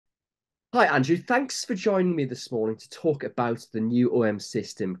Hi, Andrew. Thanks for joining me this morning to talk about the new OM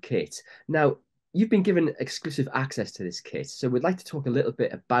system kit. Now, you've been given exclusive access to this kit, so we'd like to talk a little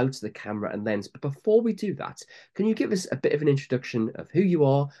bit about the camera and lens. But before we do that, can you give us a bit of an introduction of who you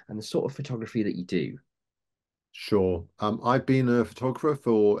are and the sort of photography that you do? Sure. I've been a photographer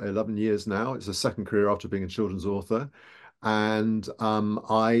for 11 years now. It's a second career after being a children's author. And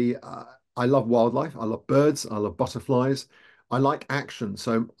I love wildlife. I love birds. I love butterflies. I like action.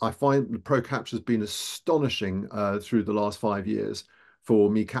 So I find the Pro Capture has been astonishing through the last 5 years for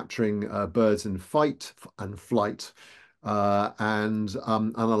me capturing birds in fight and flight. And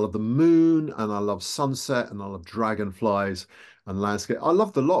I love the moon, and I love sunset, and I love dragonflies and landscape. I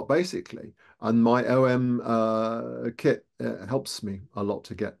love the lot basically. And my OM kit helps me a lot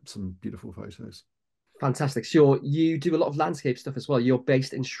to get some beautiful photos. Fantastic. So you do a lot of landscape stuff as well. You're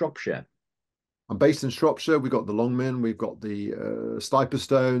based in Shropshire. I'm based in Shropshire. We've got the Longmen, we've got the Stiper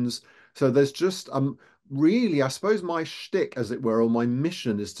Stones. So there's just really, I suppose my shtick, as it were, or my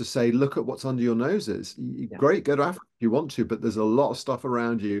mission is to say, look at what's under your noses. Yeah, Great, go to Africa if you want to, but there's a lot of stuff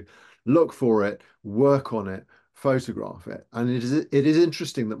around you. Look for it, work on it, photograph it. And it is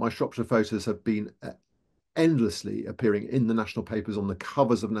interesting that my Shropshire photos have been endlessly appearing in the national papers, on the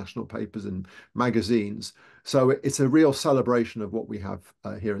covers of national papers and magazines. So it's a real celebration of what we have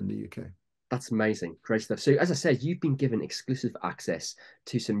here in the UK. that's amazing. Great stuff. So, as I said, you've been given exclusive access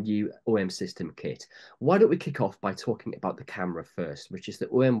to some new OM system kit. Why don't we kick off by talking about the camera first, which is the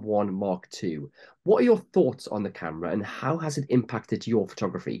OM-1 Mark II. What are your thoughts on the camera and how has it impacted your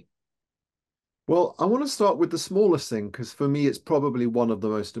photography? Well, I want to start with the smallest thing because for me it's probably one of the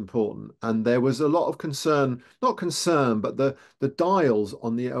most important. And there was a lot of concern, not concern, but the dials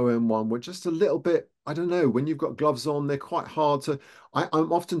on the OM1 were just a little bit, I don't know, when you've got gloves on, they're quite hard to.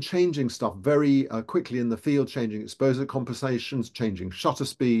 I'm often changing stuff very quickly in the field, changing exposure compensations, changing shutter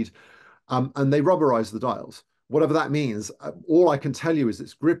speed, and they rubberize the dials. Whatever that means, all I can tell you is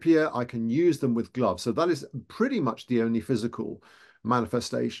it's grippier. I can use them with gloves. So that is pretty much the only physical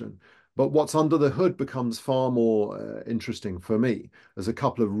manifestation. But what's under the hood becomes far more interesting for me. There's a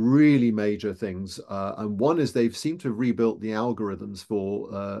couple of really major things. And one is they've seemed to have rebuilt the algorithms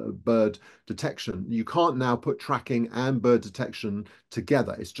for bird detection. You can't now put tracking and bird detection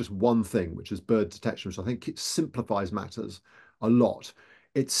together. It's just one thing, which is bird detection, which I think it simplifies matters a lot.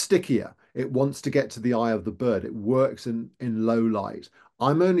 It's stickier. It wants to get to the eye of the bird. It works in low light.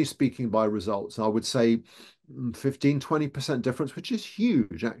 I'm only speaking by results. I would say 15-20% difference, which is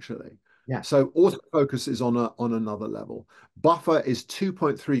huge actually. Yeah. So autofocus is on another level. Buffer is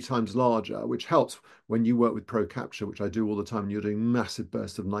 2.3 times larger, which helps when you work with Pro Capture, which I do all the time, and you're doing massive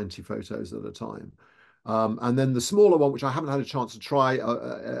bursts of 90 photos at a time. And then the smaller one, which I haven't had a chance to try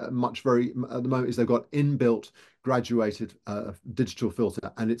much very at the moment, is they've got inbuilt graduated digital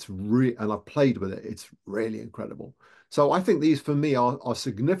filter, and and I've played with it. It's really incredible. So I think these for me are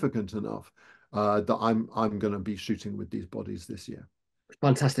significant enough that I'm going to be shooting with these bodies this year.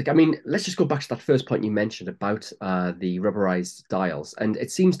 Fantastic. I mean, let's just go back to that first point you mentioned about the rubberized dials. And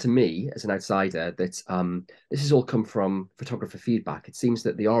it seems to me, as an outsider, that this has all come from photographer feedback. It seems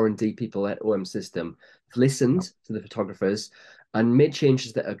that the R&D people at OM System have Yeah. listened to the photographers and made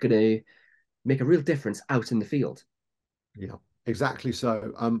changes that are going to make a real difference out in the field. Yeah, exactly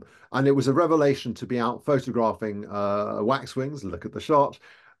so. And it was a revelation to be out photographing waxwings. Look at the shot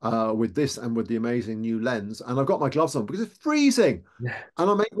with this and with the amazing new lens. And I've got my gloves on because it's freezing. Yeah. And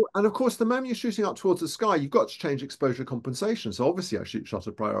I'm able, and of course, the moment you're shooting up towards the sky, you've got to change exposure compensation. So obviously, I shoot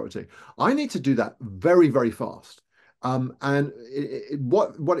shutter priority. I need to do that very, very fast. And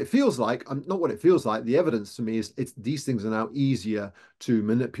what it feels like, not what it feels like. The evidence to me is it's these things are now easier to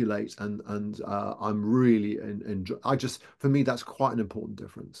manipulate, and I'm really enjoy. I just for me that's quite an important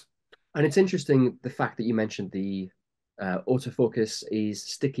difference. And it's interesting the fact that you mentioned the autofocus is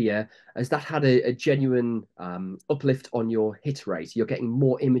stickier. Has that had a genuine uplift on your hit rate? You're getting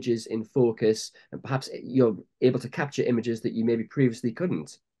more images in focus, and perhaps you're able to capture images that you maybe previously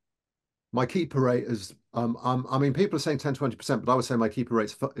couldn't. My keeper rate is, I mean, people are saying 10-20%, but I would say my keeper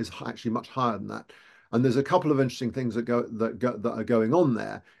rate is actually much higher than that. And there's a couple of interesting things that are going on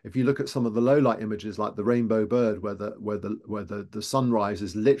there. If you look at some of the low light images, like the rainbow bird, where the sunrise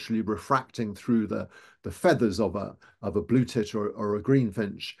is literally refracting through the feathers of a blue tit or a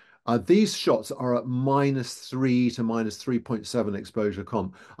greenfinch, these shots are at -3 to -3.7 exposure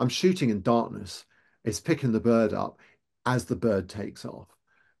comp. I'm shooting in darkness. It's picking the bird up as the bird takes off.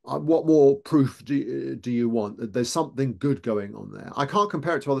 What more proof do you want? There's something good going on there. I can't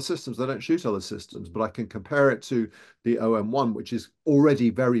compare it to other systems. They don't shoot other systems, but I can compare it to the OM1, which is already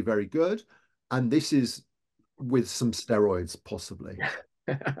very, very good. And this is with some steroids, possibly.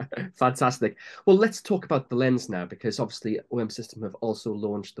 Fantastic. Well, let's talk about the lens now, because obviously OM System have also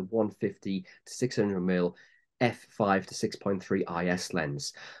launched the 150 to 600 mm f5 to 6.3 IS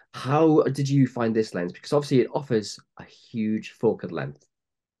lens. How did you find this lens? Because obviously it offers a huge focal length.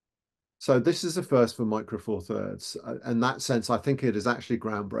 So this is the first for micro four thirds. In that sense, I think it is actually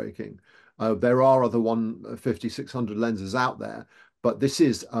groundbreaking. There are other 150-600 lenses out there, but this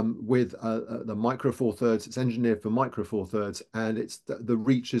is with the micro four thirds. It's engineered for micro four thirds, and it's the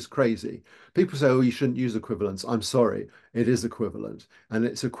reach is crazy. People say, "Oh, you shouldn't use equivalents." I'm sorry, it is equivalent, and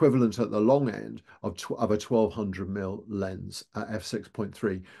it's equivalent at the long end of a 1200 mm lens at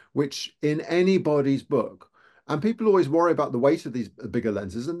f6.3, which in anybody's book. And people always worry about the weight of these bigger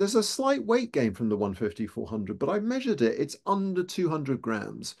lenses, and there's a slight weight gain from the 150-400, but I measured it. It's under 200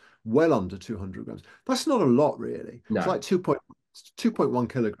 grams, well under 200 grams. That's not a lot, really. It's No. like 2.1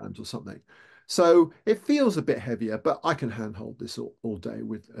 kilograms or something. So it feels a bit heavier, but I can handhold this all day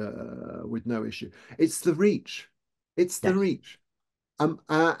with no issue. It's the reach. It's the Yes. reach. Then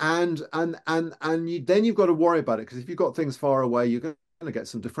you've got to worry about it because if you've got things far away, you're going to get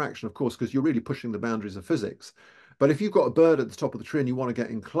some diffraction, of course, because you're really pushing the boundaries of physics. But if you've got a bird at the top of the tree and you want to get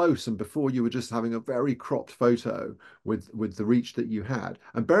in close, and before you were just having a very cropped photo with the reach that you had,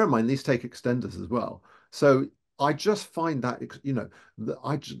 and bear in mind these take extenders as well. So I just find that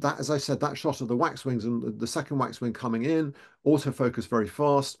that as I said, that shot of the waxwings and the second waxwing coming in, autofocus very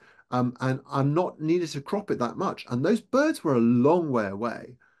fast. And I'm not needed to crop it that much. And those birds were a long way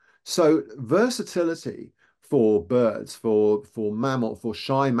away. So versatility for birds, for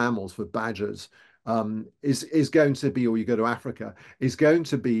shy mammals, for badgers, is going to be, or you go to Africa, is going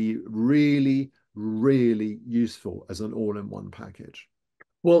to be really, really useful as an all-in-one package.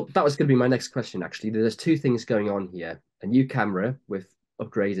 Well, that was going to be my next question, actually. There's two things going on here: a new camera with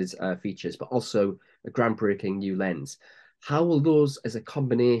upgraded features, but also a groundbreaking new lens. How will those as a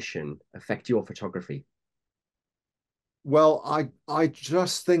combination affect your photography? Well, I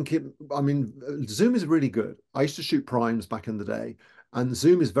just think it. I mean, Zoom is really good. I used to shoot primes back in the day, and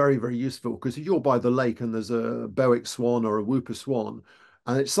Zoom is very, very useful because if you're by the lake and there's a Bowick swan or a whooper swan,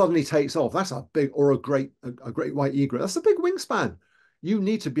 and it suddenly takes off, that's a big or a great white egret. That's a big wingspan. You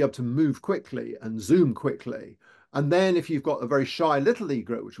need to be able to move quickly and zoom quickly. And then if you've got a very shy little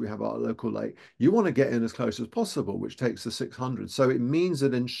egret, which we have at our local lake, you want to get in as close as possible, which takes the 600. So it means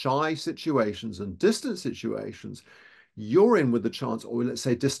that in shy situations and distant situations, you're in with the chance, or let's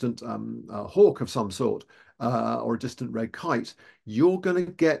say distant hawk of some sort, or a distant red kite, you're going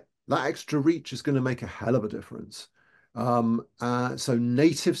to get that extra reach is going to make a hell of a difference. So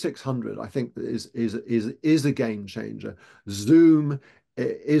native 600, I think is a game changer. Zoom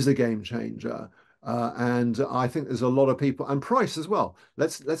is a game changer. And I think there's a lot of people and price as well.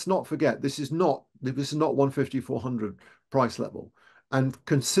 Let's not forget this is not 150-400 price level. And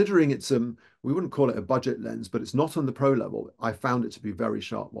considering we wouldn't call it a budget lens, but it's not on the pro level. I found it to be very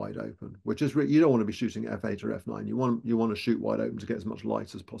sharp, wide open, which is you don't want to be shooting f8 or f9. You want to shoot wide open to get as much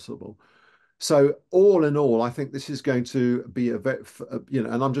light as possible. So all in all, I think this is going to be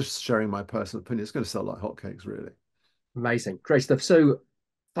and I'm just sharing my personal opinion. It's going to sell like hotcakes, really. Amazing, great stuff. So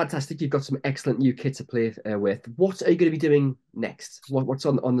fantastic! You've got some excellent new kit to play with. What are you going to be doing next? What's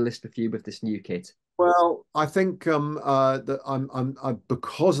on the list for you with this new kit? Well, I think that I'm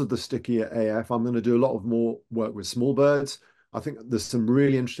because of the sticky AF, I'm going to do a lot of more work with small birds. I think there's some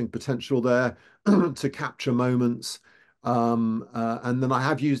really interesting potential there to capture moments. And then I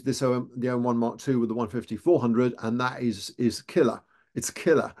have used the OM-1 Mark II with the 150-400, and that is killer. It's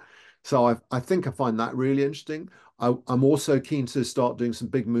killer. So I think I find that really interesting. I'm also keen to start doing some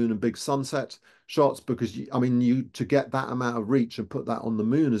big moon and big sunset shots because I mean you to get that amount of reach and put that on the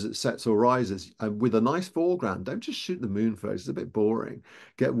moon as it sets or rises and with a nice foreground. Don't just shoot the moon photos; it's a bit boring.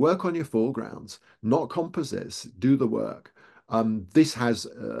 Get work on your foregrounds, not composites. Do the work. This has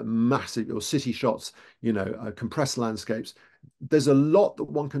massive or city shots, compressed landscapes. There's a lot that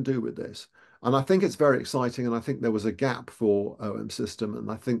one can do with this. And I think it's very exciting. And I think there was a gap for OM System. And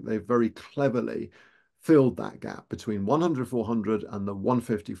I think they very cleverly filled that gap between 100-400 and the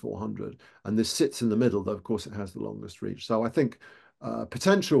 150-400. And this sits in the middle, though, of course, it has the longest reach. So I think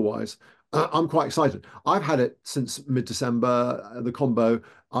potential wise, I'm quite excited. I've had it since mid-December, the combo,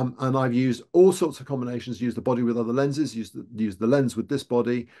 and I've used all sorts of combinations, used the body with other lenses, used the lens with this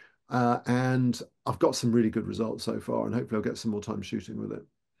body, and I've got some really good results so far, and hopefully I'll get some more time shooting with it.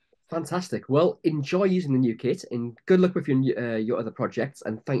 Fantastic. Well, enjoy using the new kit and good luck with your other projects.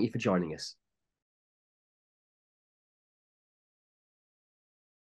 And thank you for joining us.